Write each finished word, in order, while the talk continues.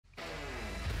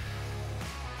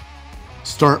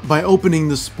Start by opening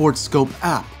the SportScope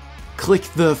app. Click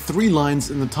the three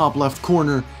lines in the top left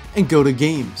corner and go to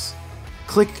Games.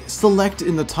 Click Select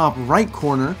in the top right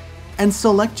corner and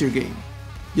select your game.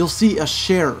 You'll see a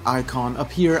share icon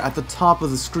appear at the top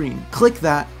of the screen. Click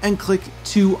that and click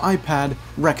to iPad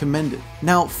recommended.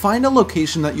 Now find a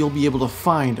location that you'll be able to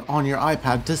find on your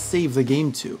iPad to save the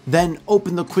game to. Then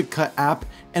open the QwikCut app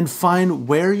and find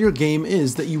where your game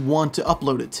is that you want to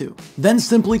upload it to. Then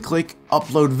simply click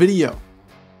Upload Video.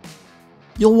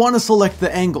 You'll want to select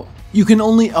the angle. You can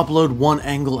only upload one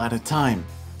angle at a time.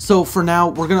 So for now,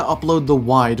 we're going to upload the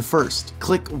wide first.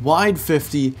 Click Wide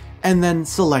 50 and then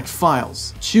select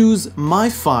Files. Choose My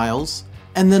Files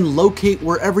and then locate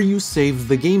wherever you saved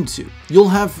the game to. You'll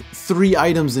have 3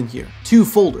 items in here, 2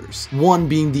 folders, one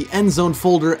being the end zone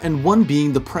folder and one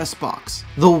being the press box.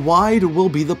 The wide will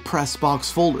be the press box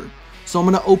folder. So I'm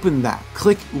going to open that.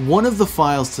 Click one of the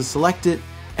files to select it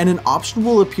and an option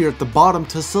will appear at the bottom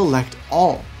to select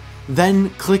all. Then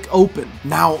click Open.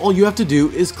 Now all you have to do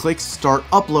is click Start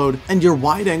Upload and your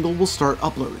wide angle will start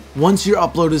uploading. Once your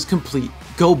upload is complete,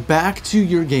 go back to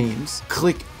your games,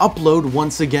 click Upload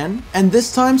once again, and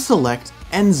this time select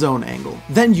End Zone Angle.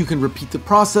 Then you can repeat the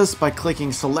process by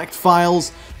clicking Select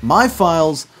Files, My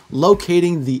Files,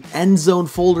 locating the End Zone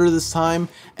folder this time,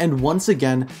 and once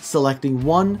again selecting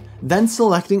one, then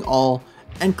selecting all,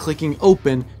 and clicking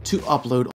Open to upload